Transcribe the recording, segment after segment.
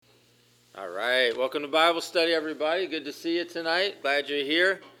All right, welcome to Bible study, everybody. Good to see you tonight. Glad you're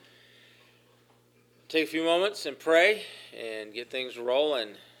here. Take a few moments and pray and get things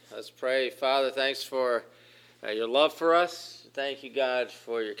rolling. Let's pray. Father, thanks for your love for us. Thank you, God,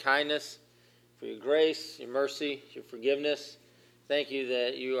 for your kindness, for your grace, your mercy, your forgiveness. Thank you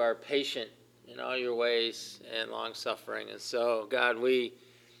that you are patient in all your ways and long-suffering. And so, God, we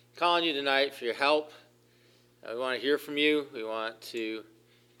call on you tonight for your help. We want to hear from you. We want to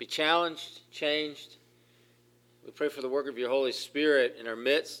be challenged, changed. We pray for the work of your Holy Spirit in our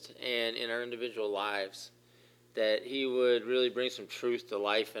midst and in our individual lives, that he would really bring some truth to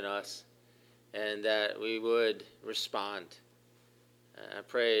life in us and that we would respond. I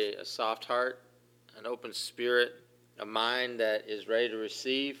pray a soft heart, an open spirit, a mind that is ready to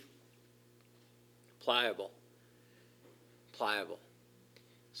receive, pliable.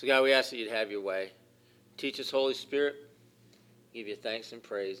 So God, we ask that you'd have your way. Teach us, Holy Spirit. Give you thanks and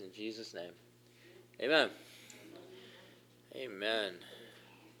praise in Jesus' name. Amen. Amen.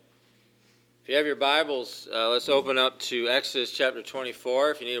 If you have your Bibles, let's open up to Exodus chapter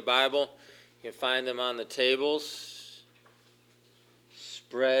 24. If you need a Bible, you can find them on the tables,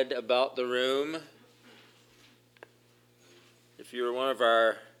 spread about the room. If you're one of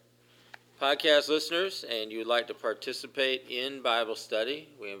our podcast listeners and you would like to participate in Bible study,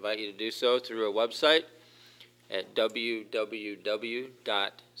 we invite you to do so through a website at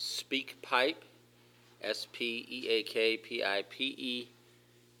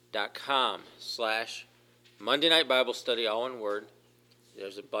speakpipe.com/Monday Night Bible Study, all one word.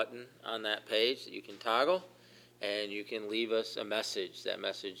 There's a button on that page that you can toggle, and you can leave us a message. That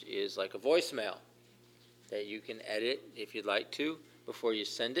message is like a voicemail that you can edit if you'd like to before you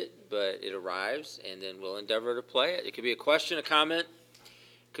send it, but it arrives, and then we'll endeavor to play it. It could be a question, a comment.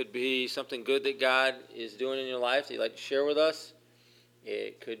 Could be something good that God is doing in your life that you'd like to share with us.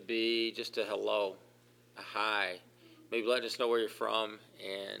 It could be just a hello, a hi. Maybe let us know where you're from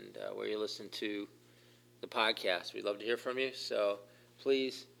and where you listen to the podcast. We'd love to hear from you. So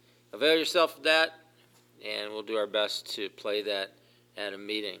please avail yourself of that, and we'll do our best to play that at a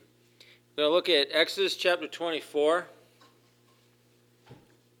meeting. We're going to look at Exodus chapter 24.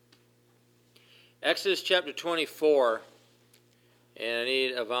 Exodus chapter 24. And I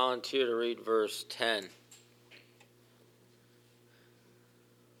need a volunteer to read verse 10. And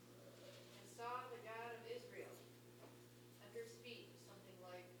saw the God of Israel at their feet something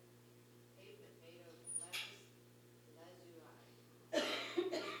like pavement made of lapis lazuli, as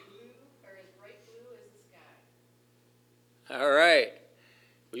bright blue as the sky. All right.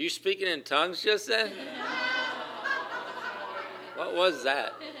 Were you speaking in tongues just then? What was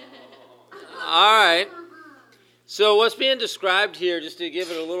that? All right. So what's being described here, just to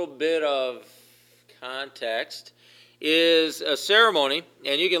give it a little bit of context, is a ceremony.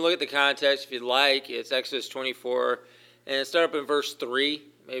 And you can look at the context if you'd like. It's Exodus 24. And start up in verse 3.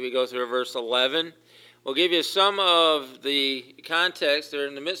 Maybe go through verse 11. We'll give you some of the context. They're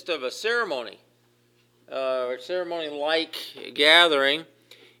in the midst of a ceremony, or ceremony-like gathering.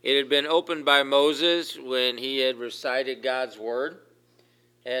 It had been opened by Moses when he had recited God's word.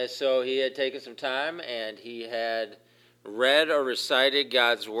 And so he had taken some time and he had read or recited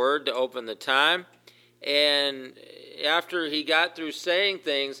God's word to open the time. And after he got through saying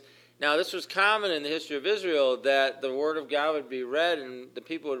things, now this was common in the history of Israel that the word of God would be read and the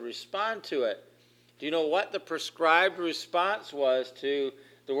people would respond to it. Do you know what the prescribed response was to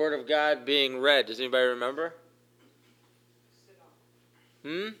the word of God being read? Does anybody remember?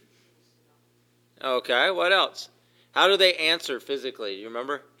 Okay, what else? How do they answer physically? Do you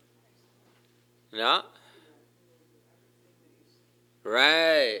remember? No?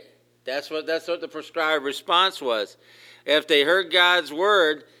 Right. That's what the prescribed response was. If they heard God's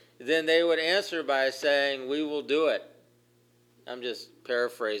word, then they would answer by saying, "We will do it." I'm just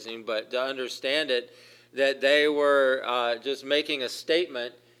paraphrasing, but to understand it, that they were just making a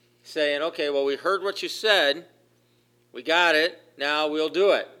statement saying, "Okay, well, we heard what you said. We got it. Now we'll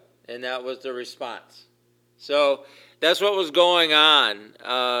do it." And that was the response. So that's what was going on.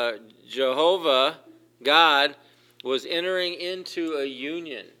 Jehovah, God, was entering into a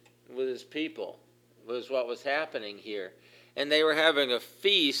union with his people, was what was happening here. And they were having a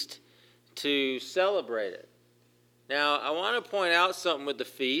feast to celebrate it. Now, I want to point out something with the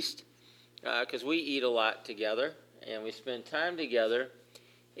feast, because we eat a lot together, and we spend time together,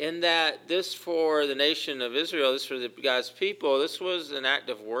 in that this for the nation of Israel, this for God's people, this was an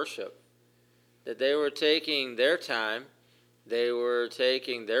act of worship. That they were taking their time, they were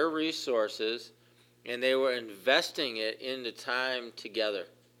taking their resources, and they were investing it into time together,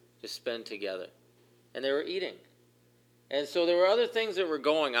 to spend together. And they were eating. And so there were other things that were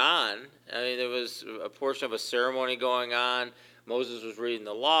going on. I mean, there was a portion of a ceremony going on. Moses was reading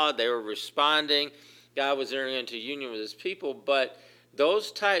the law. They were responding. God was entering into union with his people. But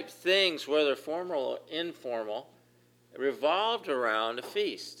those type things, whether formal or informal, revolved around a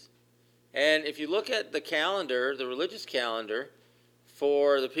feast. And if you look at the calendar, the religious calendar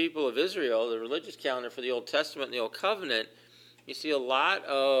for the people of Israel, the religious calendar for the Old Testament and the Old Covenant, you see a lot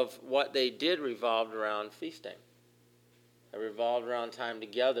of what they did revolved around feasting. It revolved around time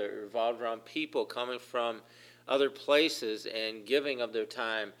together. It revolved around people coming from other places and giving of their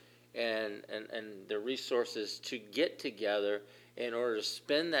time and their resources to get together in order to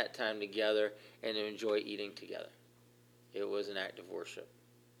spend that time together and to enjoy eating together. It was an act of worship.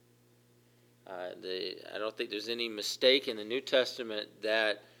 I don't think there's any mistake in the New Testament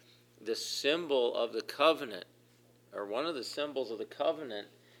that the symbol of the covenant, or one of the symbols of the covenant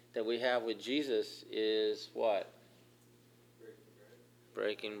that we have with Jesus, is what?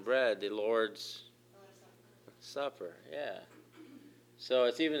 Breaking bread, the Lord's Supper, yeah. So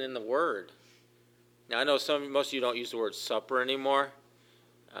it's even in the Word. Now I know most of you don't use the word supper anymore.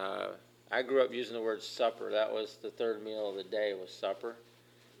 I grew up using the word supper. That was the third meal of the day, was supper.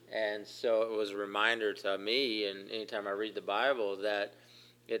 And so it was a reminder to me, and anytime I read the Bible, that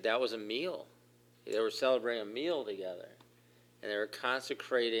that was a meal. They were celebrating a meal together. And they were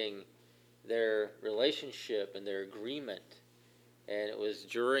consecrating their relationship and their agreement. And it was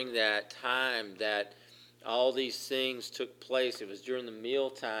during that time that all these things took place. It was during the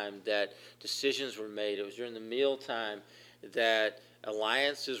mealtime that decisions were made. It was during the mealtime that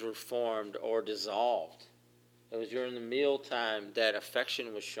alliances were formed or dissolved. It was during the mealtime that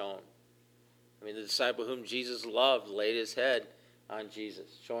affection was shown. I mean, the disciple whom Jesus loved laid his head on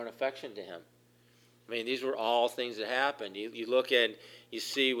Jesus, showing affection to him. I mean, these were all things that happened. You look and you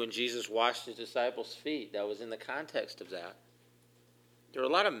see when Jesus washed his disciples' feet, that was in the context of that. There were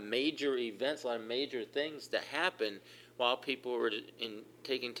a lot of major events, a lot of major things that happened while people were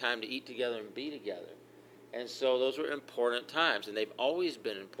taking time to eat together and be together. And so those were important times, and they've always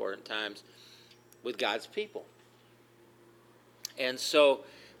been important times with God's people. And so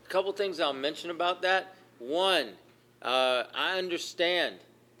a couple things I'll mention about that. One, I understand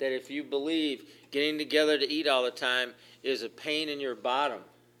that if you believe getting together to eat all the time is a pain in your bottom,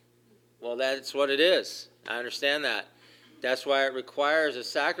 well, that's what it is. I understand that. That's why it requires a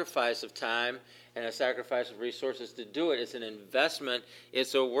sacrifice of time and a sacrifice of resources to do it. It's an investment.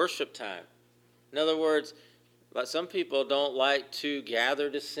 It's a worship time. In other words, some people don't like to gather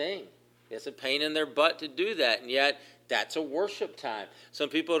to sing. It's a pain in their butt to do that, and yet that's a worship time. Some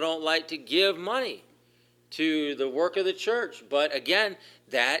people don't like to give money to the work of the church, but again,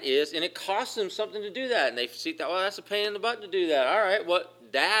 that is, and it costs them something to do that, and they see that, well, that's a pain in the butt to do that. All right, well,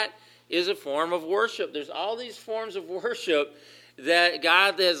 that is a form of worship. There's all these forms of worship that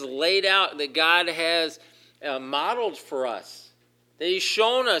God has laid out, that God has modeled for us, that he's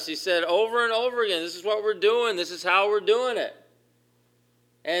shown us. He said over and over again, this is what we're doing, this is how we're doing it.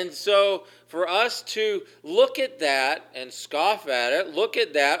 And so for us to look at that and scoff at it, look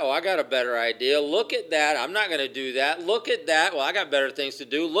at that, oh, I got a better idea, look at that, I'm not going to do that, look at that, well, I got better things to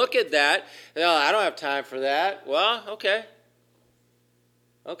do, look at that, no, I don't have time for that, well, okay.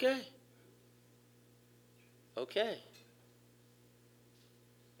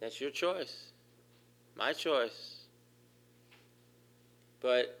 That's your choice, my choice.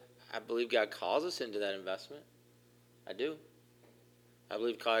 But I believe God calls us into that investment. I do. I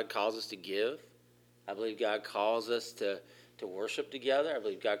believe God calls us to give. I believe God calls us to worship together. I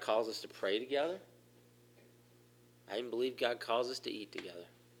believe God calls us to pray together. I even believe God calls us to eat together.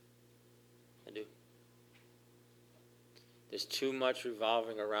 I do. There's too much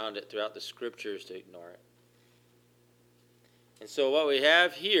revolving around it throughout the scriptures to ignore it. And so what we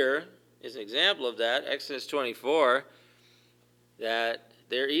have here is an example of that, Exodus 24, that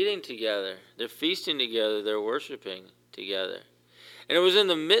they're eating together, they're feasting together, they're worshiping together. And it was in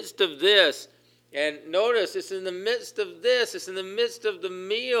the midst of this, and notice it's in the midst of this, it's in the midst of the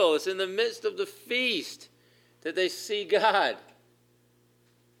meal, it's in the midst of the feast that they see God.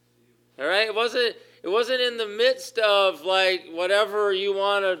 All right? It wasn't in the midst of like whatever you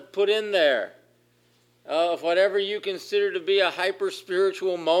want to put in there, of whatever you consider to be a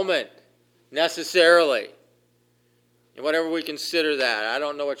hyper-spiritual moment necessarily. And whatever we consider that. I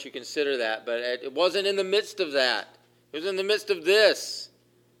don't know what you consider that, but it wasn't in the midst of that. It was in the midst of this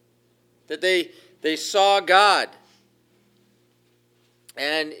that they saw God.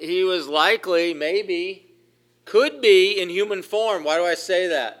 And he was likely, maybe, could be in human form. Why do I say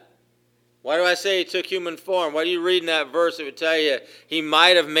that? Why do I say he took human form? Why do you read in that verse? It would tell you he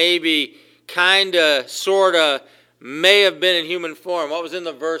might have maybe kind of, sort of may have been in human form. What was in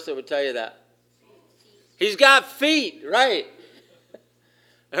the verse that would tell you that? He's got feet, right?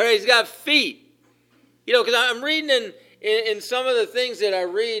 All right, he's got feet. You know, because I'm reading in some of the things that I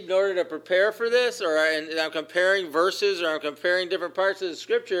read in order to prepare for this, and I'm comparing verses, or I'm comparing different parts of the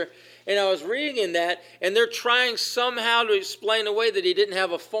Scripture, and I was reading in that, and they're trying somehow to explain away that he didn't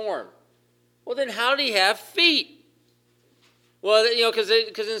have a form. Well, then how did he have feet? Well, you know, because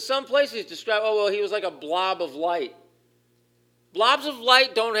in some places describe, oh, well, he was like a blob of light. Blobs of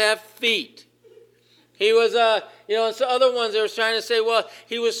light don't have feet. He was, you know, and some other ones they were trying to say, well,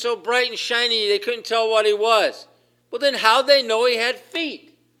 he was so bright and shiny they couldn't tell what he was. Well, then how'd they know he had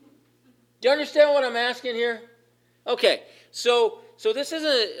feet? Do you understand what I'm asking here? Okay, so this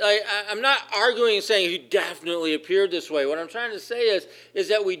isn't, I'm not arguing and saying he definitely appeared this way. What I'm trying to say is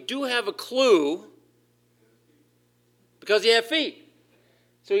that we do have a clue because he had feet.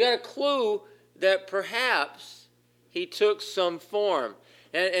 So we got a clue that perhaps he took some form.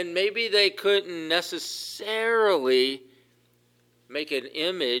 And maybe they couldn't necessarily make an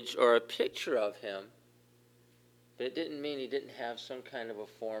image or a picture of him, but it didn't mean he didn't have some kind of a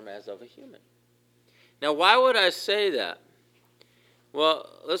form as of a human. Now, why would I say that? Well,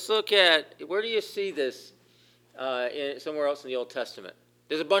 let's look at, where do you see this somewhere else in the Old Testament?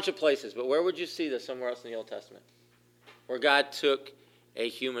 There's a bunch of places, but where would you see this somewhere else in the Old Testament? Where God took a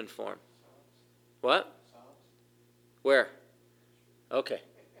human form. What? Where? Okay.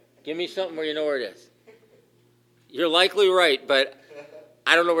 Give me something where you know where it is. You're likely right, but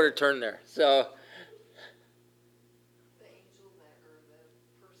I don't know where to turn there. So, The angel or the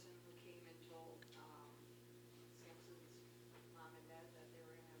person who came and told Samson's mom and dad that they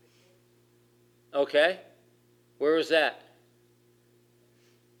were going to have a kid. okay. Where was that?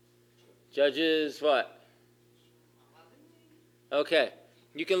 Judges what? 11 maybe? Okay.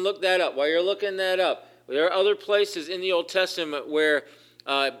 You can look that up. While you're looking that up, there are other places in the Old Testament where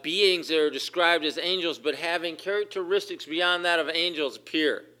beings that are described as angels but having characteristics beyond that of angels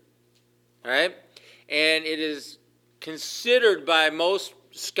appear. All right? And it is considered by most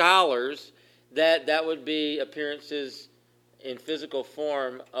scholars that that would be appearances in physical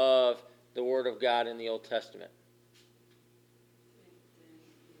form of the Word of God in the Old Testament.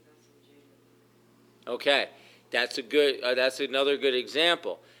 Okay. That's another good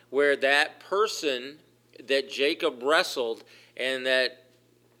example where that person that Jacob wrestled and that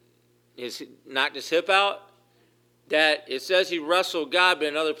knocked his hip out, that it says he wrestled God, but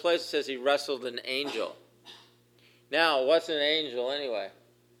in other places it says he wrestled an angel. Now, what's an angel anyway?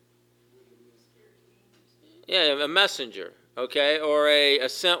 Yeah, a messenger, okay, or a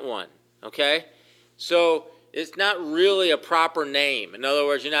sent one, okay? So it's not really a proper name. In other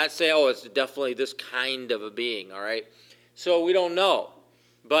words, you're not saying, oh, it's definitely this kind of a being, all right? So we don't know.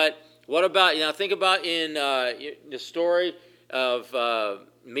 But what about, think about in the story of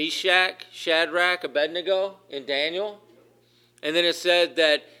Meshach, Shadrach, Abednego in Daniel. And then it said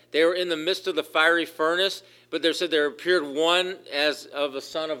that they were in the midst of the fiery furnace, but there said there appeared one as of a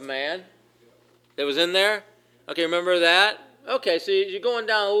son of man that was in there. Okay, remember that? Okay, so you're going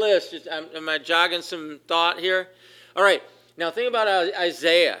down a list. Am I jogging some thought here? All right, now think about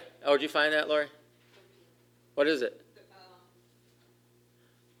Isaiah. Oh, did you find that, Lori? What is it?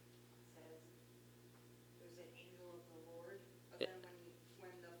 There's an angel of the Lord, but then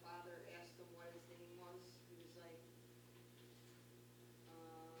when the father asked him what his name was, he was like,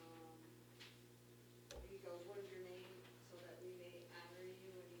 he goes, what is your name so that we may honor you?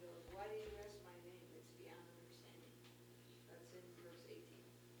 And he goes, why do you ask my name? It's beyond understanding. That's in verse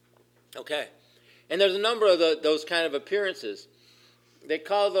 18. Okay. And there's a number of those kind of appearances. They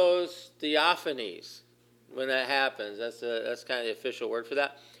call those theophanies when that happens. That's kind of the official word for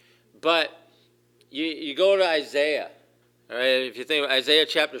that. But you go to Isaiah. All right, if you think of Isaiah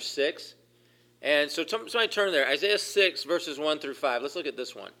chapter 6. And so somebody turn there. Isaiah 6, verses 1 through 5. Let's look at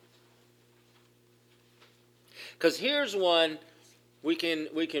this one. Because here's one we can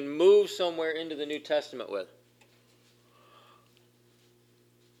move somewhere into the New Testament with.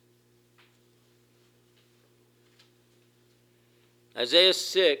 Isaiah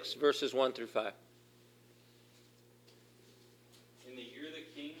 6, verses 1 through 5. In the year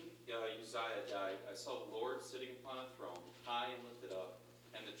that King Uzziah died, I saw the Lord sitting upon a throne, high and lifted up,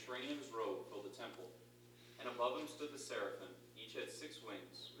 and the train of his robe filled the temple. And above him stood the seraphim. Each had 6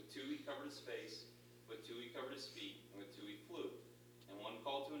 wings. With 2 he covered his face, with 2 he covered his feet, and with 2 he flew. And one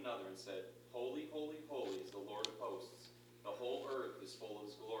called to another and said, Holy, holy, holy is the Lord of hosts. The whole earth is full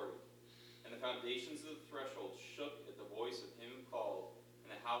of his glory. And the foundations of the threshold shook at the voice of him who called,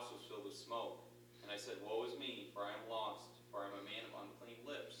 and the house was filled with smoke. And I said, Woe is me, for I am lost, for I am a man of unclean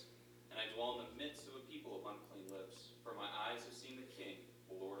lips, and I dwell in the midst of a people of unclean lips. for my eyes have seen the King,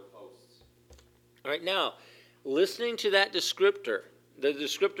 the Lord of hosts. All right, now, listening to that descriptor, the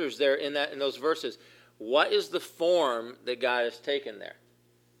descriptors there in those verses, what is the form that God has taken there?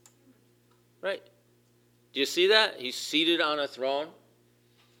 Right. Do you see that? He's seated on a throne.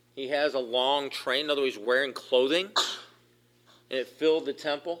 He has a long train. In other words, he's wearing clothing. And it filled the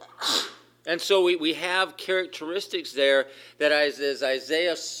temple. And so we have characteristics there that as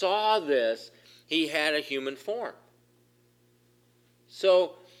Isaiah saw this, he had a human form.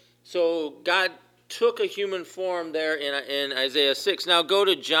 So God took a human form there in Isaiah 6. Now go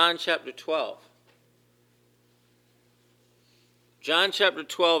to John chapter 12. John chapter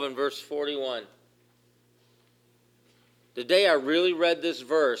 12 and verse 41. The day I really read this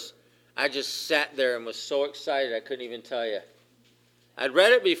verse, I just sat there and was so excited I couldn't even tell you. I'd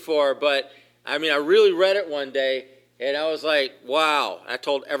read it before, but I really read it one day, and I was like, wow. I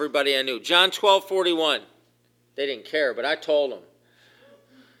told everybody I knew. John 12:41. They didn't care, but I told them.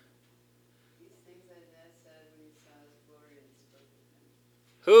 These things Isaiah said when he saw his glory and spoke of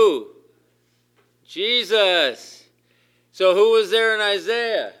him. Who? Jesus. So who was there in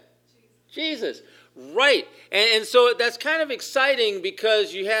Isaiah? Jesus. Right. And so that's kind of exciting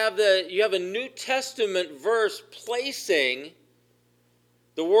because you have a New Testament verse placing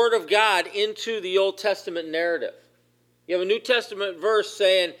the Word of God into the Old Testament narrative. You have a New Testament verse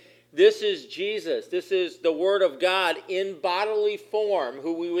saying, this is Jesus. This is the Word of God in bodily form,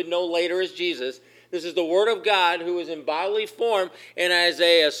 who we would know later as Jesus. This is the Word of God who is in bodily form, and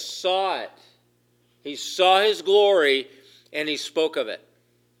Isaiah saw it. He saw his glory, and he spoke of it.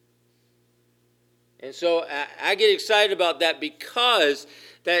 And so I get excited about that because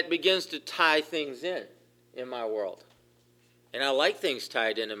that begins to tie things in my world. And I like things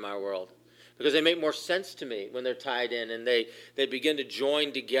tied in my world because they make more sense to me when they're tied in and they begin to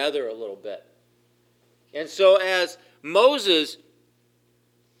join together a little bit. And so as Moses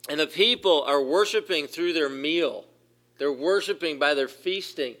and the people are worshiping through their meal, they're worshiping by their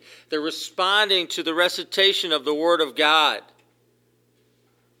feasting, they're responding to the recitation of the Word of God.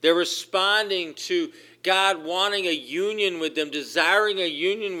 They're responding to God wanting a union with them, desiring a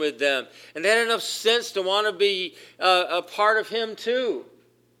union with them. And they had enough sense to want to be a part of Him too.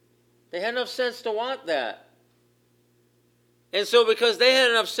 They had enough sense to want that. And so because they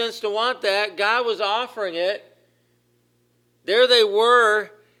had enough sense to want that, God was offering it. There they were,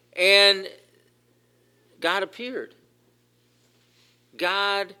 and God appeared.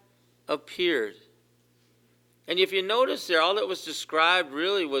 God appeared. And if you notice there, all that was described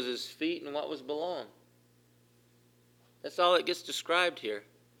really was his feet and what was below him. That's all that gets described here.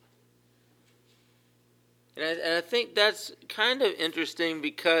 And I think that's kind of interesting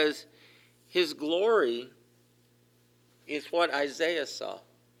because his glory is what Isaiah saw.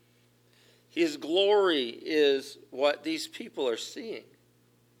 His glory is what these people are seeing.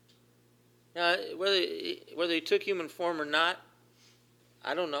 Now, whether he took human form or not,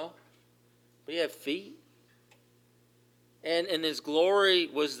 I don't know. But he had feet. And his glory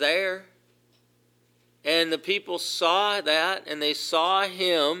was there. And the people saw that, and they saw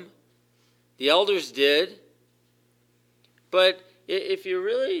him. The elders did. But if you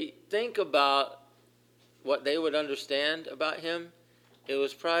really think about what they would understand about him, it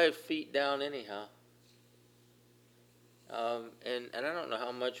was probably feet down anyhow. And I don't know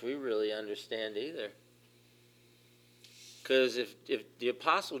how much we really understand either. Because if the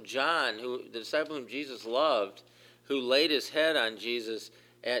Apostle John, the disciple whom Jesus loved, who laid his head on Jesus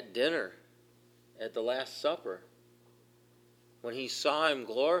at dinner, at the Last Supper, when he saw him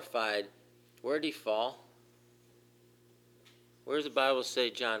glorified, where did he fall? Where does the Bible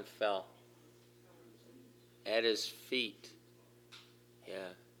say John fell? At his feet. Yeah.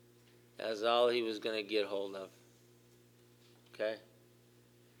 That's all he was going to get hold of. Okay?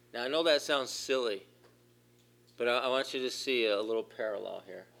 Now, I know that sounds silly, but I want you to see a little parallel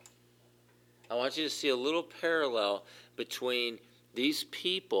here. I want you to see a little parallel between these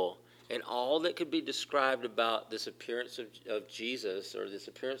people and all that could be described about this appearance of Jesus, or this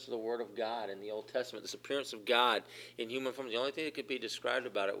appearance of the Word of God in the Old Testament, this appearance of God in human form. The only thing that could be described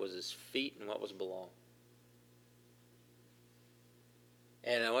about it was his feet and what was below.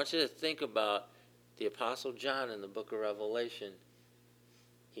 And I want you to think about the Apostle John in the book of Revelation.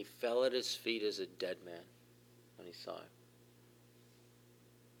 He fell at his feet as a dead man when he saw him.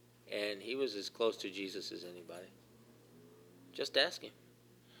 And he was as close to Jesus as anybody. Just ask him.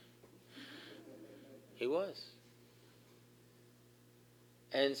 He was.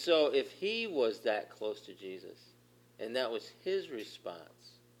 And so if he was that close to Jesus, and that was his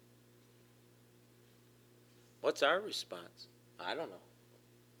response, what's our response? I don't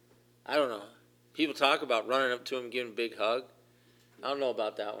know. People talk about running up to him and giving him a big hug. I don't know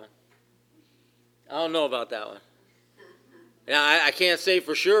about that one. Now, I can't say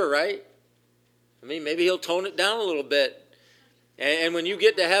for sure, right? I mean, maybe he'll tone it down a little bit. And when you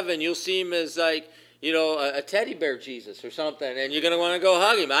get to heaven, you'll see him as like, a teddy bear Jesus or something, and you're going to want to go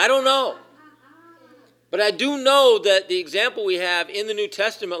hug him. I don't know. But I do know that the example we have in the New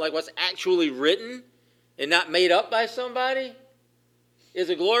Testament, like what's actually written and not made up by somebody, is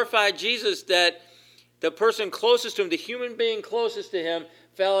a glorified Jesus that the person closest to him, the human being closest to him,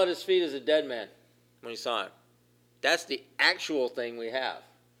 fell at his feet as a dead man when he saw him. That's the actual thing we have.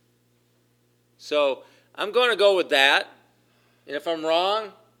 So I'm going to go with that. And if I'm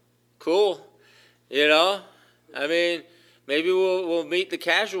wrong, cool. I mean, maybe we'll meet the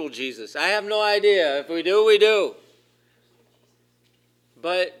casual Jesus. I have no idea. If we do, we do.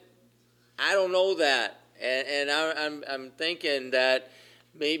 But I don't know that. And I'm thinking that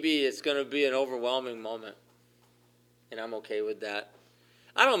maybe it's going to be an overwhelming moment. And I'm okay with that.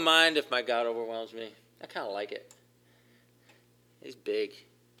 I don't mind if my God overwhelms me. I kind of like it. He's big.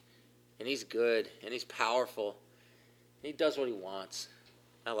 And he's good. And he's powerful. And he does what he wants.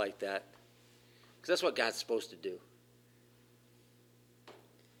 I like that. Because that's what God's supposed to do.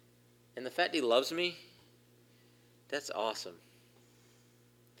 And the fact he loves me, that's awesome.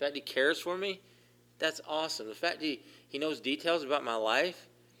 The fact he cares for me, that's awesome. The fact he knows details about my life,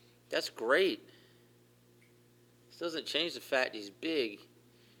 that's great. This doesn't change the fact he's big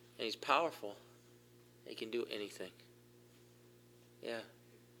and he's powerful. He can do anything. Yeah.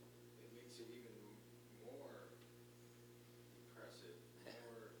 It makes it even more impressive. The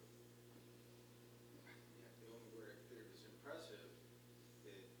only word I could is impressive.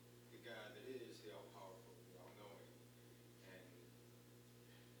 That the God that is the all-powerful, the all-knowing, and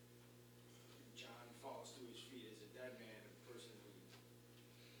John falls to his feet as a dead man, a person who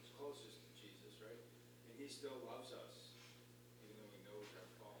was closest to Jesus, right? And he still loves us, even though he knows our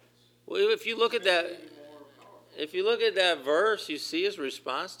faults. Well, if you look at that verse, you see his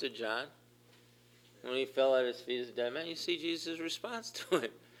response to John. When he fell at his feet as a dead man, you see Jesus' response to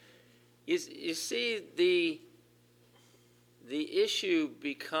him. You see the issue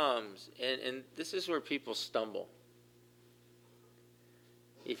becomes, and this is where people stumble.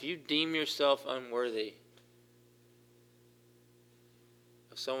 If you deem yourself unworthy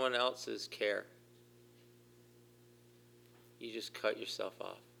of someone else's care, you just cut yourself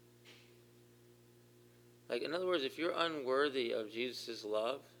off. Like, in other words, if you're unworthy of Jesus'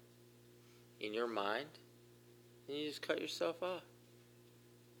 love in your mind, then you just cut yourself off.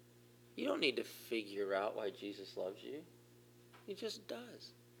 You don't need to figure out why Jesus loves you. He just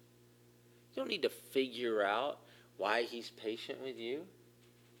does. You don't need to figure out why he's patient with you.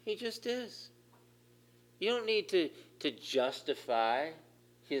 He just is. You don't need to justify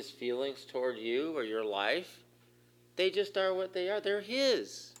his feelings toward you or your life. They just are what they are. They're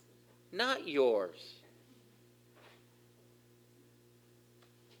his, not yours.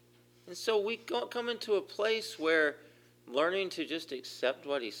 And so we come into a place where learning to just accept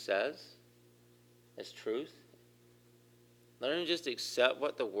what he says as truth, learning to just accept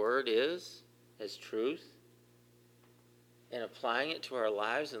what the word is as truth, and applying it to our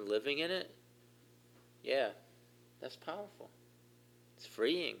lives and living in it, yeah, that's powerful. It's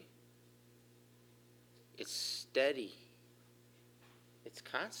freeing. It's steady. It's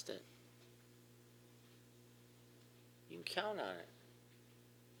constant. You can count on it.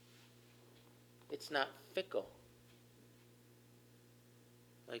 It's not fickle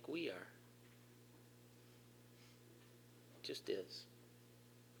like we are. It just is.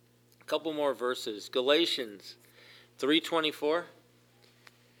 A couple more verses. Galatians 3:24.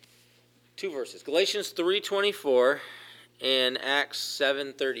 Two verses. Galatians 3:24 and Acts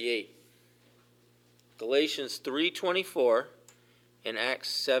 7:38. Galatians 3:24 and Acts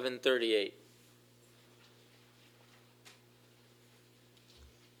 7:38.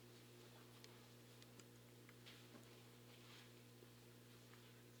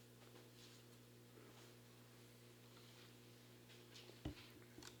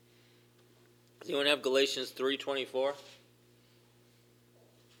 Does anyone have Galatians 3:24? Wherefore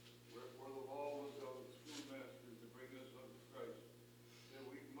the law was of the schoolmasters to bring us unto Christ, that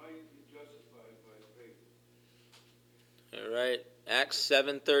we might be justified by faith. All right. Acts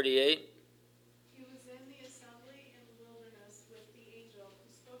 7:38. He was in the assembly in the wilderness with the angel who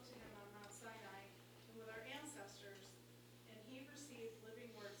spoke to him on Mount Sinai and with our ancestors, and he received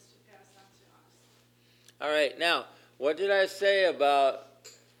living words to pass on to us. All right. Now, what did I say about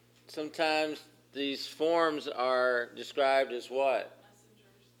sometimes these forms are described as what?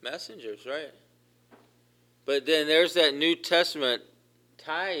 Messengers, right. But then there's that New Testament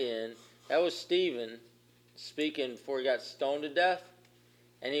tie-in That was Stephen speaking before he got stoned to death.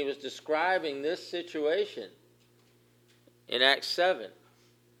 And he was describing this situation in Acts 7.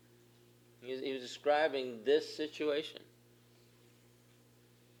 He was describing this situation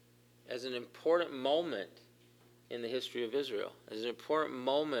as an important moment in the history of Israel, as an important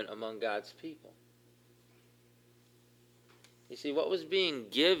moment among God's people. You see, what was being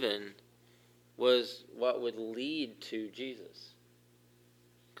given was what would lead to Jesus.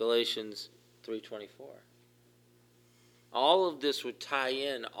 Galatians 3:24. All of this would tie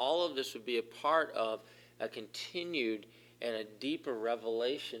in, all of this would be a part of a continued and a deeper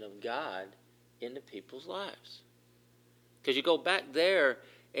revelation of God into people's lives. Because you go back there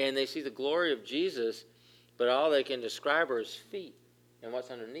and they see the glory of Jesus, but all they can describe are his feet and what's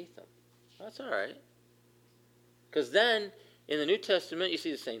underneath them. That's all right. Because then in the New Testament you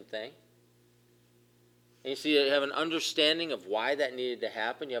see the same thing. And you have an understanding of why that needed to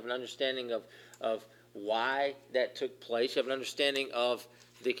happen. You have an understanding of why that took place. You have an understanding of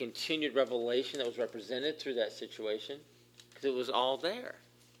the continued revelation that was represented through that situation. Because it was all there.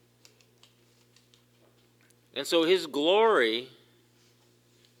 And so his glory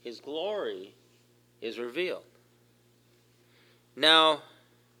is revealed. Now,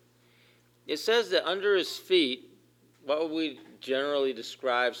 it says that under his feet, what would we generally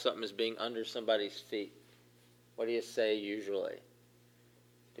describe something as being under somebody's feet? What do you say usually?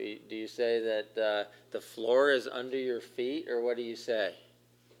 Do you say that the floor is under your feet, or what do you say?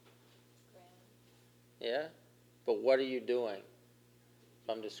 Yeah? But what are you doing?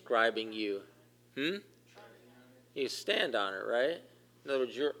 I'm describing you. You stand on it, right? In other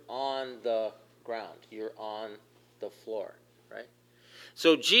words, you're on the ground. You're on the floor, right?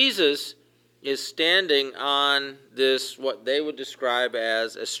 So Jesus is standing on this, what they would describe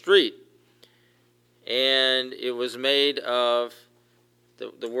as a street. And it was made of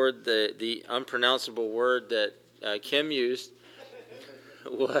the unpronounceable word that Kim used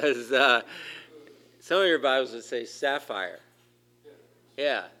was, some of your Bibles would say sapphire.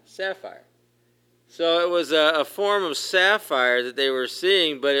 Yeah, sapphire. So it was a form of sapphire that they were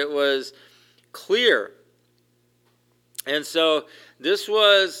seeing, but it was clear. And so this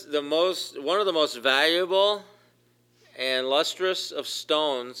was one of the most valuable and lustrous of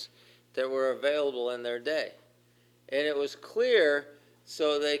stones that were available in their day. And it was clear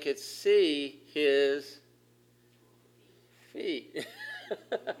so they could see his feet.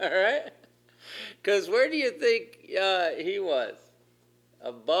 All right? Because where do you think he was?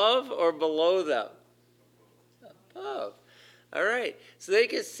 Above or below them? Above. All right. So they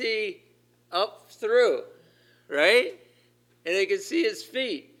could see up through, right? And they could see his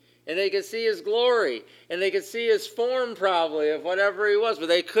feet. And they could see his glory. And they could see his form probably of whatever he was. But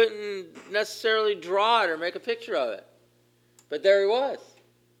they couldn't necessarily draw it or make a picture of it. But there he was.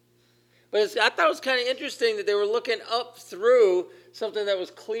 But I thought it was kind of interesting that they were looking up through something that was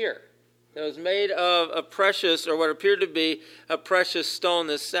clear. That was made of a precious, or what appeared to be a precious stone,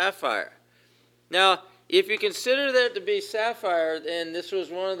 this sapphire. Now, if you consider that to be sapphire, and this was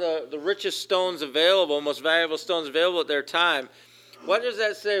one of the richest stones available, most valuable stones available at their time, what does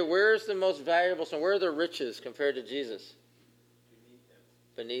that say? Where's the most valuable stone? Where are the riches compared to Jesus?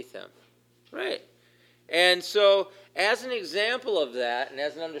 Beneath him. Right. And so, as an example of that, and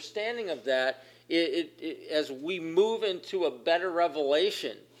as an understanding of that, as we move into a better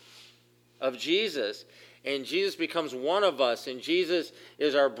revelation of Jesus, and Jesus becomes one of us, and Jesus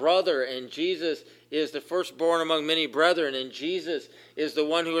is our brother, and Jesus is the firstborn among many brethren, and Jesus is the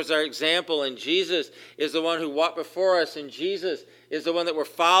one who is our example, and Jesus is the one who walked before us, and Jesus is the one that we're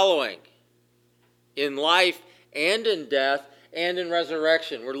following in life and in death and in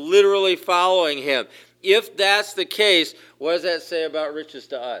resurrection. We're literally following him. If that's the case, what does that say about riches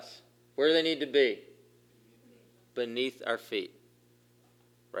to us? Where do they need to be? Beneath our feet.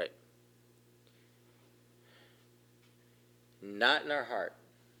 Right. Not in our heart.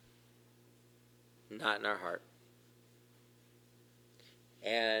 Not in our heart.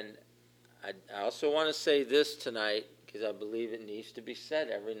 And I also want to say this tonight, because I believe it needs to be said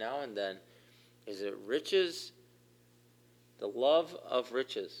every now and then, is that riches, the love of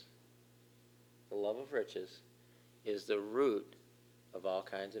riches is the root of all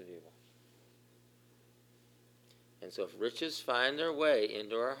kinds of evil. And so if riches find their way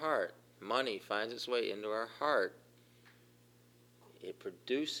into our heart, money finds its way into our heart, it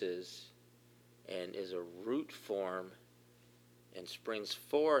produces and is a root form and springs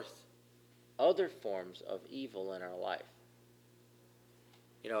forth other forms of evil in our life.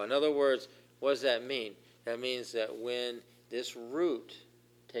 In other words, what does that mean? That means that when this root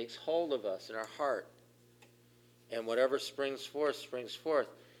takes hold of us in our heart, and whatever springs forth,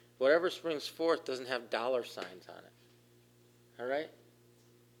 whatever springs forth doesn't have dollar signs on it. All right?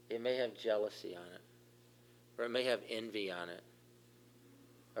 It may have jealousy on it. Or it may have envy on it.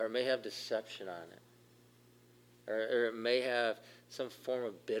 Or it may have deception on it. Or it may have some form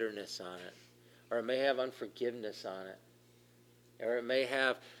of bitterness on it. Or it may have unforgiveness on it. Or it may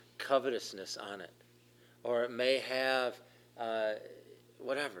have covetousness on it. Or it may have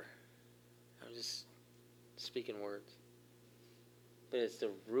whatever. I'm just speaking words. But it's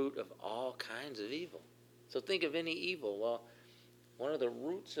the root of all kinds of evil. So think of any evil. Well, one of the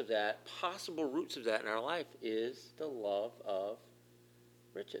roots of that, possible roots of that in our life, is the love of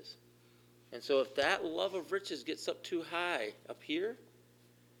riches. And so if that love of riches gets up too high up here,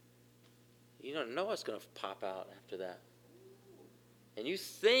 you don't know what's going to pop out after that. And you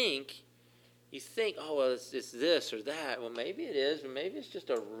think, oh, well, it's this or that. Well, maybe it is, but maybe it's just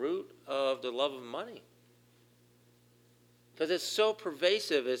a root of the love of money. Because it's so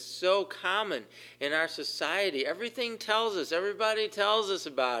pervasive, it's so common in our society. Everything tells us, everybody tells us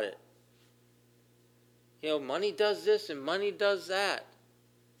about it. You know, money does this and money does that.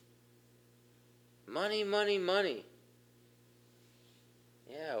 Money, money, money.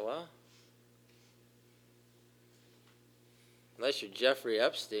 Yeah, well, unless you're Jeffrey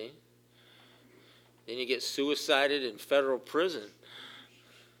Epstein, then you get suicided in federal prison.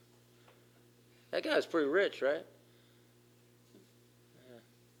 That guy's pretty rich, right? Yeah.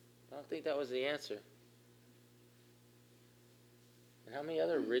 I don't think that was the answer. And how many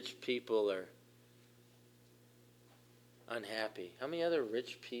other rich people are unhappy? How many other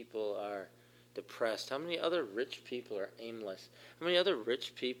rich people are depressed? How many other rich people are aimless? How many other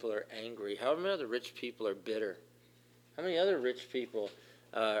rich people are angry? How many other rich people are bitter? How many other rich people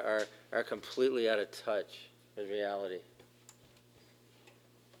are completely out of touch with reality?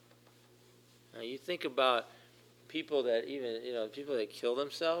 Now you think about people that people that kill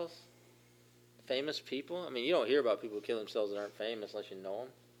themselves, famous people. I mean, you don't hear about people who kill themselves that aren't famous unless you know them.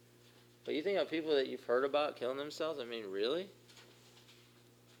 But you think about people that you've heard about killing themselves. I mean, really?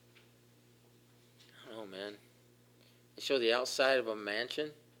 I don't know, man. They show the outside of a mansion,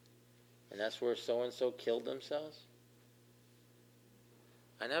 and that's where so-and-so killed themselves.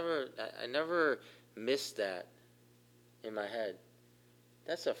 I never missed that in my head.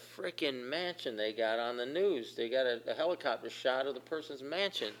 That's a freaking mansion they got on the news. They got a helicopter shot of the person's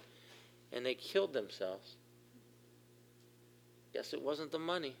mansion, and they killed themselves. Guess it wasn't the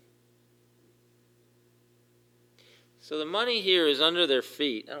money. So the money here is under their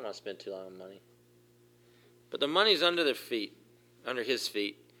feet. I don't want to spend too long on money. But the money's under their feet, under his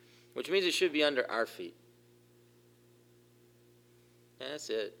feet, which means it should be under our feet. And that's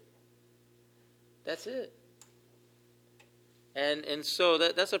it. That's it. And so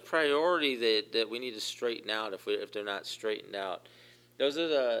that's a priority that we need to straighten out if they're not straightened out. Those are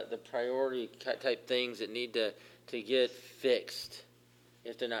the priority type things that need to get fixed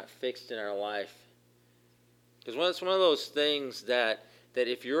if they're not fixed in our life. Because it's one of those things that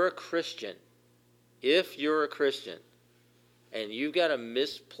if you're a Christian, and you've got a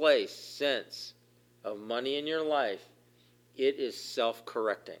misplaced sense of money in your life, it is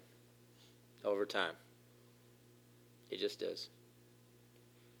self-correcting over time. It just is.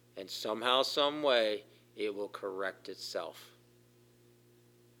 And somehow, some way, it will correct itself.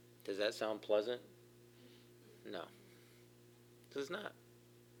 Does that sound pleasant? No. It does not.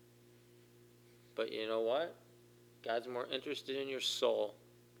 But you know what? God's more interested in your soul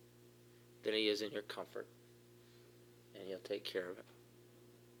than he is in your comfort. And he'll take care of it.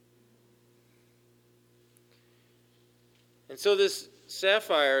 And so this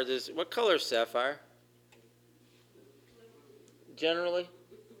sapphire, what color is sapphire? Generally?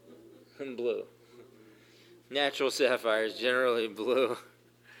 Blue. Natural sapphire is generally blue.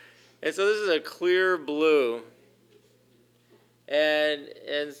 And so this is a clear blue. And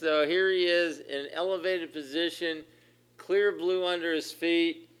so here he is in an elevated position, clear blue under his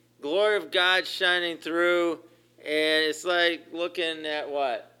feet, glory of God shining through, and it's like looking at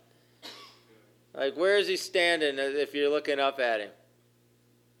what? Like, where is he standing if you're looking up at him?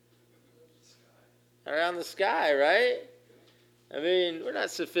 Around the sky, right? I mean, we're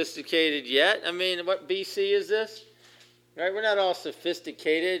not sophisticated yet. I mean, what BC is this? Right? We're not all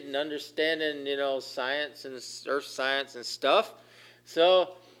sophisticated and understanding, science and earth science and stuff.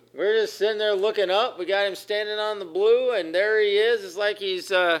 So we're just sitting there looking up. We got him standing on the blue, and there he is. It's like he's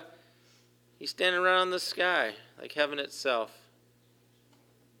standing around the sky, like heaven itself.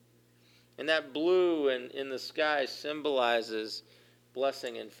 And that blue in the sky symbolizes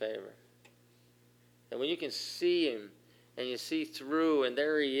blessing and favor. And when you can see him and you see through, and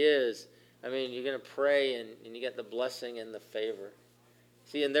there he is, I mean, you're going to pray and you get the blessing and the favor.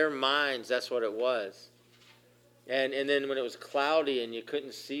 See, in their minds, that's what it was. And then when it was cloudy and you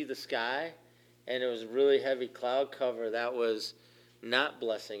couldn't see the sky, and it was really heavy cloud cover, that was not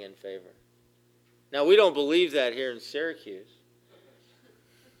blessing and favor. Now, we don't believe that here in Syracuse,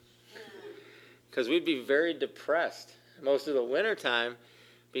 because we'd be very depressed most of the wintertime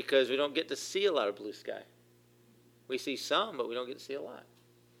because we don't get to see a lot of blue sky. We see some, but we don't get to see a lot.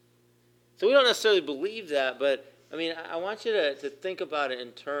 So we don't necessarily believe that, but I mean, I want you to think about it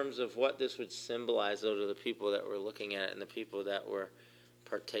in terms of what this would symbolize, though, to the people that were looking at it and the people that were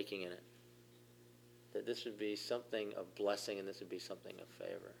partaking in it. That this would be something of blessing and this would be something of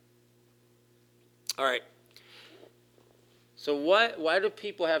favor. All right. So why do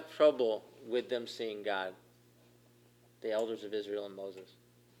people have trouble with them seeing God? The elders of Israel and Moses.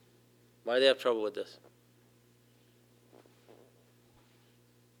 Why do they have trouble with this?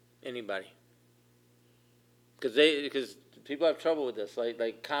 Anybody? Because people have trouble with this,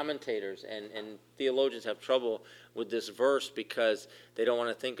 like commentators and theologians have trouble with this verse because they don't want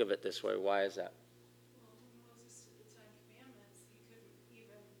to think of it this way. Why is that? Well, when Moses did the Ten Commandments, he couldn't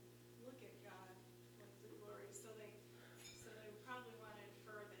even look at God with the glory, so they probably want to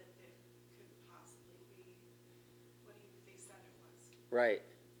infer that it could possibly be what they said it was.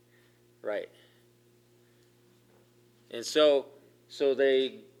 Right. And so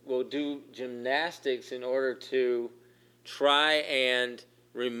they will do gymnastics in order to try and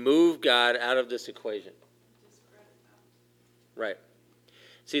remove God out of this equation. Discredit them. Right.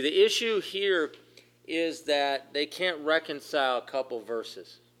 See, the issue here is that they can't reconcile a couple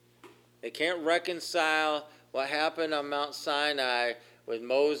verses. They can't reconcile what happened on Mount Sinai with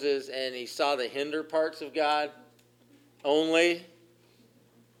Moses and he saw the hinder parts of God only.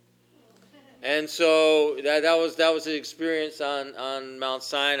 And so that was the experience on Mount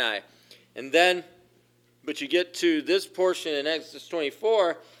Sinai. And then, but you get to this portion in Exodus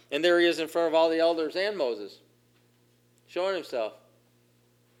 24, and there he is in front of all the elders and Moses, showing himself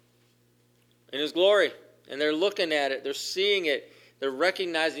in his glory. And they're looking at it, they're seeing it, they're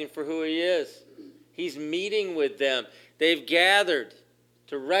recognizing for who he is. He's meeting with them. They've gathered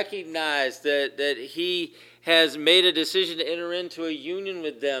to recognize that he has made a decision to enter into a union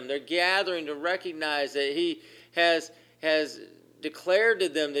with them. They're gathering to recognize that he has declared to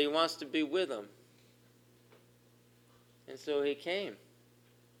them that he wants to be with them. And so he came.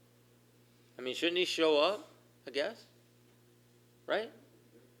 I mean, shouldn't he show up, I guess? Right?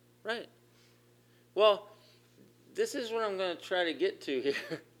 Well, this is what I'm going to try to get to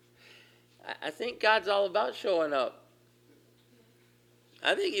here. I think God's all about showing up.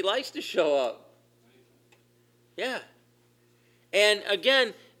 I think he likes to show up. Yeah. And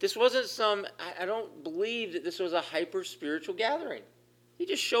again, this wasn't I don't believe that this was a hyper-spiritual gathering. He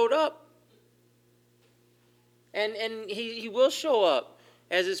just showed up. And he will show up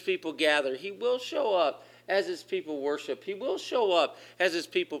as his people gather. He will show up as his people worship. He will show up as his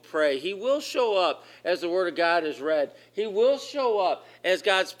people pray. He will show up as the Word of God is read. He will show up as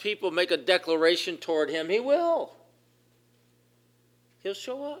God's people make a declaration toward him. He will. He'll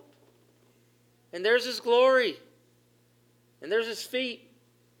show up. And there's his glory. And there's his feet.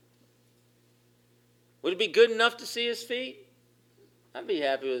 Would it be good enough to see his feet? I'd be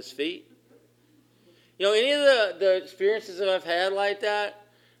happy with his feet. You know, any of the experiences that I've had like that,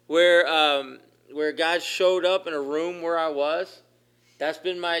 where God showed up in a room where I was, that's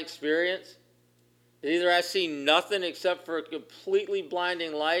been my experience. Either I see nothing except for a completely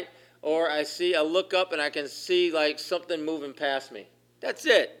blinding light, or I look up and I can see like something moving past me. That's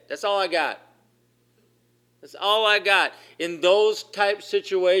it. That's all I got. That's all I got in those type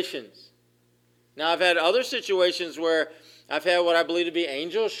situations. Now, I've had other situations where I've had what I believe to be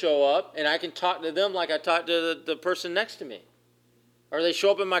angels show up, and I can talk to them like I talk to the person next to me. Or they show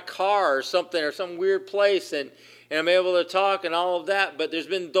up in my car or something, or some weird place, and I'm able to talk and all of that. But there's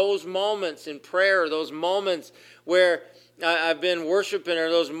been those moments in prayer, those moments where I've been worshiping, or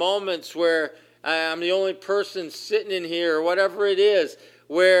those moments where I'm the only person sitting in here, or whatever it is,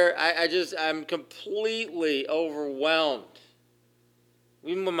 where I'm completely overwhelmed,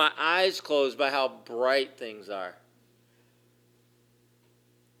 even with my eyes closed, by how bright things are.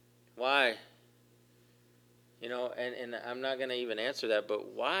 Why? You know, and I'm not going to even answer that,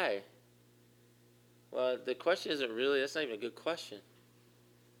 but why? Well, the question isn't really, that's not even a good question.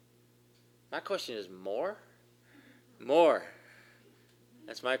 My question is more? More.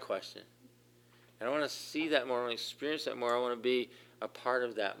 That's my question. And I want to see that more. I want to experience that more. I want to be a part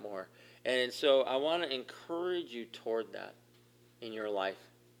of that more. And so I want to encourage you toward that in your life.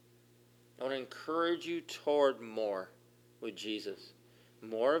 I want to encourage you toward more with Jesus.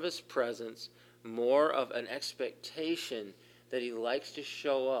 More of his presence, more of an expectation that he likes to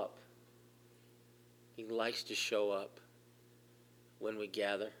show up. He likes to show up when we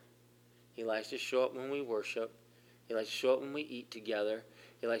gather. He likes to show up when we worship. He likes to show up when we eat together.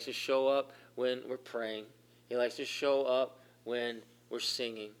 He likes to show up when we're praying. He likes to show up when we're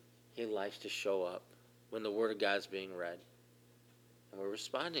singing. He likes to show up when the Word of God's being read and we're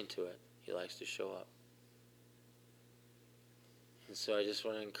responding to it. He likes to show up. And so I just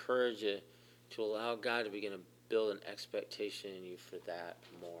want to encourage you to allow God to begin to build an expectation in you for that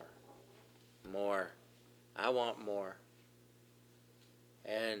more. More. I want more.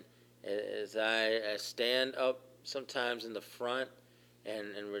 And as I stand up sometimes in the front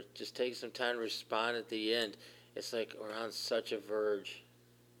and we're just taking some time to respond at the end, it's like we're on such a verge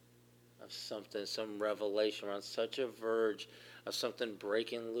of something, some revelation. We're on such a verge of something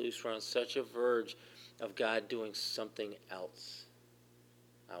breaking loose. We're on such a verge of God doing something else.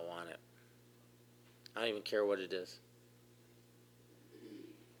 I want it. I don't even care what it is.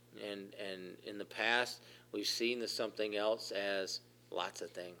 And in the past, we've seen the something else as lots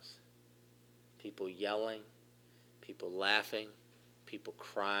of things. People yelling, people laughing, people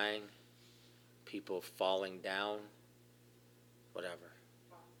crying, people falling down, whatever.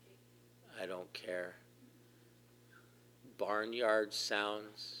 I don't care. Barnyard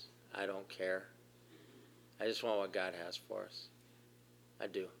sounds, I don't care. I just want what God has for us. I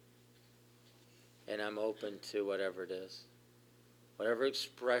do. And I'm open to whatever it is. Whatever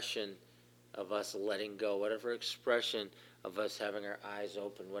expression of us letting go, whatever expression of us having our eyes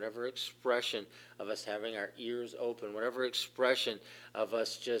open, whatever expression of us having our ears open, whatever expression of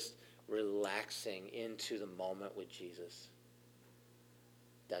us just relaxing into the moment with Jesus.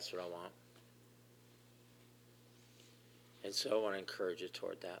 That's what I want. And so I want to encourage you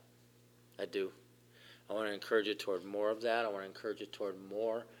toward that. I do. I want to encourage you toward more of that. I want to encourage you toward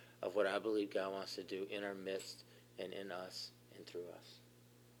more of what I believe God wants to do in our midst and in us and through us.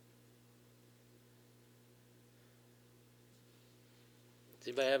 Does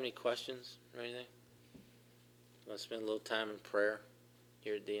anybody have any questions or anything? Want to spend a little time in prayer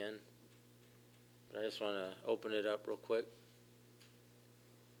here at the end? But I just want to open it up real quick.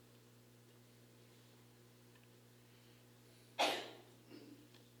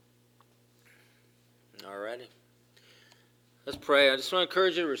 Alrighty. Let's pray. I just want to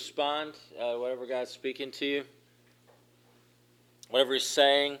encourage you to respond, whatever God's speaking to you, whatever He's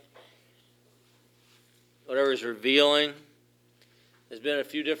saying, whatever He's revealing. There's been a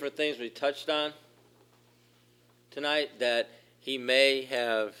few different things we touched on tonight that He may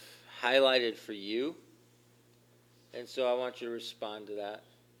have highlighted for you. And so I want you to respond to that.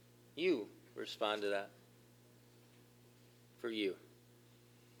 You respond to that. For you.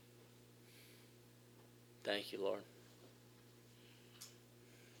 Thank you, Lord.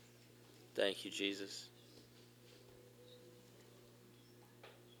 Thank you, Jesus.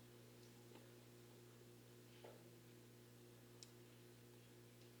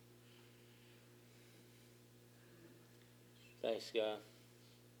 Thanks, God.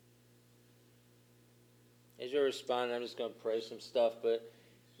 As you're responding, I'm just going to pray some stuff. But,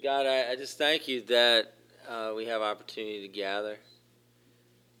 God, I just thank you that we have opportunity to gather.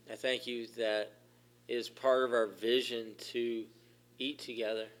 I thank you that it is part of our vision to eat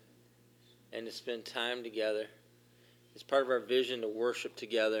together and to spend time together. It's part of our vision to worship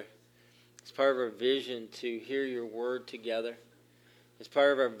together. It's part of our vision to hear your word together. It's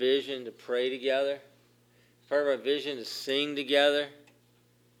part of our vision to pray together. It's part of our vision to sing together.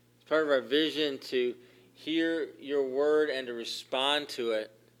 It's part of our vision to hear your word and to respond to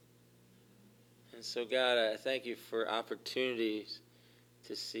it. And so, God, I thank you for opportunities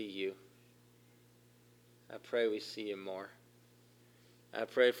to see you. I pray we see you more. I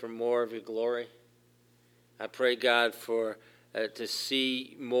pray for more of your glory. I pray, God, for to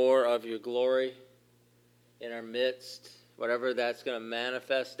see more of your glory in our midst, whatever that's going to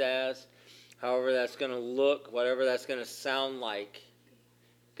manifest as, however that's going to look, whatever that's going to sound like.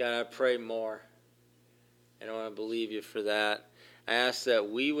 God, I pray more. And I want to believe you for that. I ask that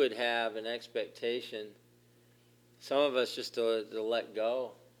we would have an expectation, some of us just to let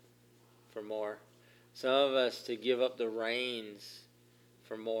go for more. Some of us to give up the reins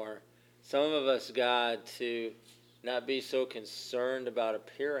for more. Some of us, God, to not be so concerned about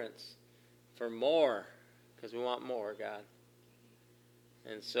appearance for more, because we want more, God.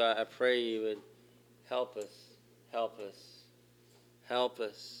 And so I pray you would help us, help us, help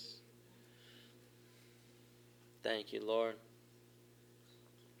us. Thank you, Lord.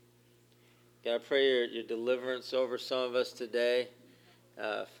 God, I pray your deliverance over some of us today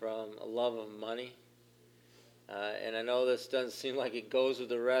from a love of money. And I know this doesn't seem like it goes with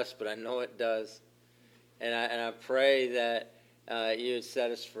the rest, but I know it does. And I pray that you would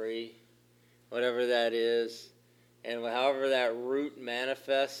set us free, whatever that is. And however that root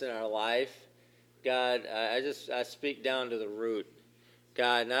manifests in our life, God, I speak down to the root.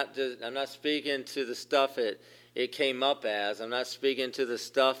 God, I'm not speaking to the stuff it came up as. I'm not speaking to the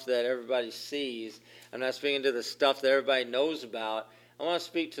stuff that everybody sees. I'm not speaking to the stuff that everybody knows about. I want to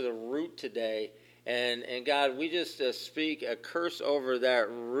speak to the root today. And God, we just speak a curse over that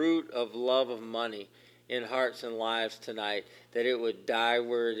root of love of money in hearts and lives tonight, that it would die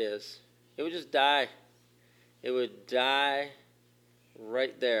where it is. It would just die. It would die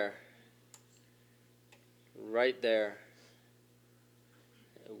right there. Right there.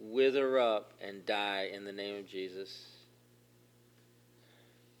 Wither up and die in the name of Jesus.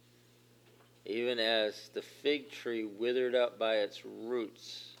 Even as the fig tree withered up by its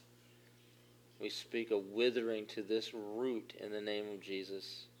roots, we speak a withering to this root in the name of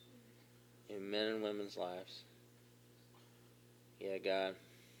Jesus in men and women's lives. Yeah, God.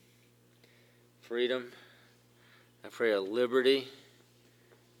 Freedom. I pray a liberty.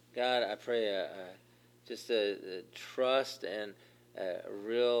 God, I pray just a trust and a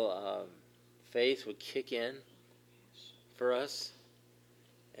real faith would kick in for us.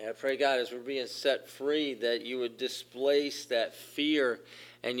 And I pray, God, as we're being set free, that you would displace that fear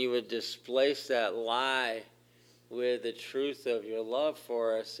and you would displace that lie with the truth of your love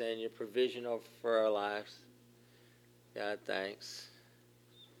for us and your provision for our lives. God, thanks.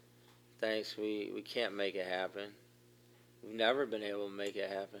 Thanks, we can't make it happen. We've never been able to make it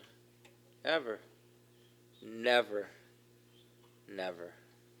happen. Ever. Never. Never.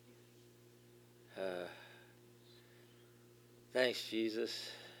 Thanks, Jesus.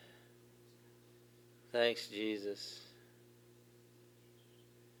 Thanks, Jesus.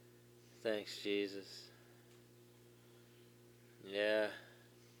 Thanks, Jesus. Yeah.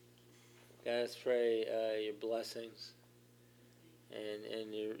 God, let's pray your blessings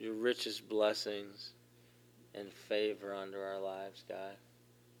and your richest blessings and favor under our lives, God.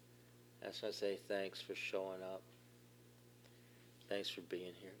 I just want to say thanks for showing up. Thanks for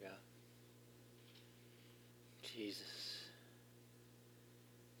being here, God. Jesus.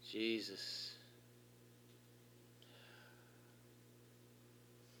 Jesus.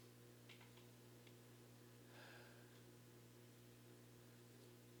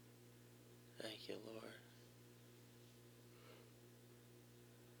 Thank you, Lord.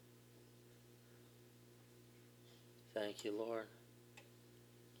 Thank you, Lord.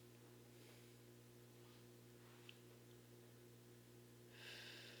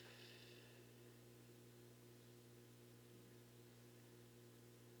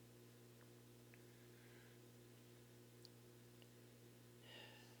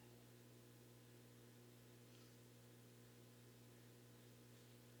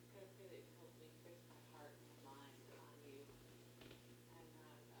 I pray that you help me fix my heart and my mind on you. I'm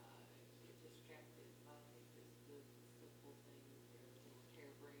not get distracted by just the simple things or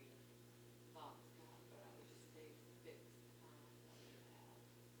harebrained thoughts, God, but I would just stay fixed on what you have.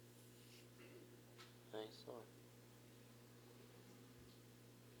 Thanks, Lord.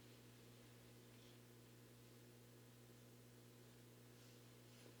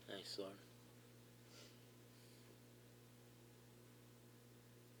 Thanks, Lord.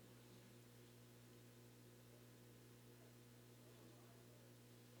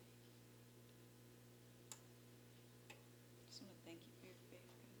 Just want to thank you for your faith,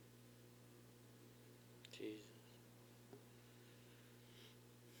 God. Jesus.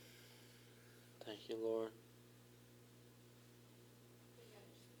 Thank you, Lord. I gotta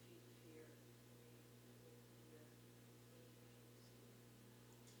just defeat fear.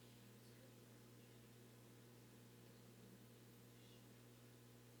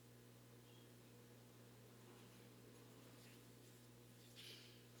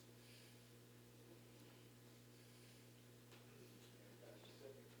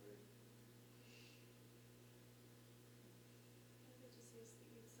 I just ask that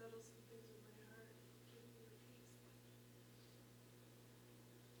you'd settle some things in my heart, give me your peace.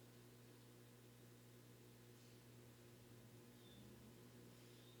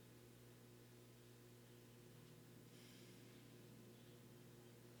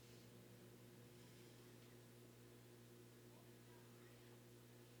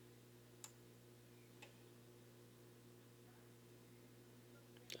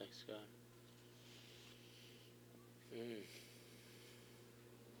 Thanks, God.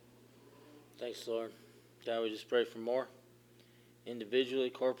 Thanks, Lord. God, we just pray for more. Individually,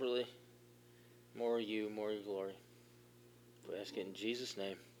 corporately. More of you, more of your glory. We ask it in Jesus'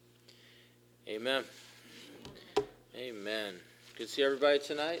 name. Amen. Amen. Good to see everybody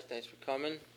tonight. Thanks for coming.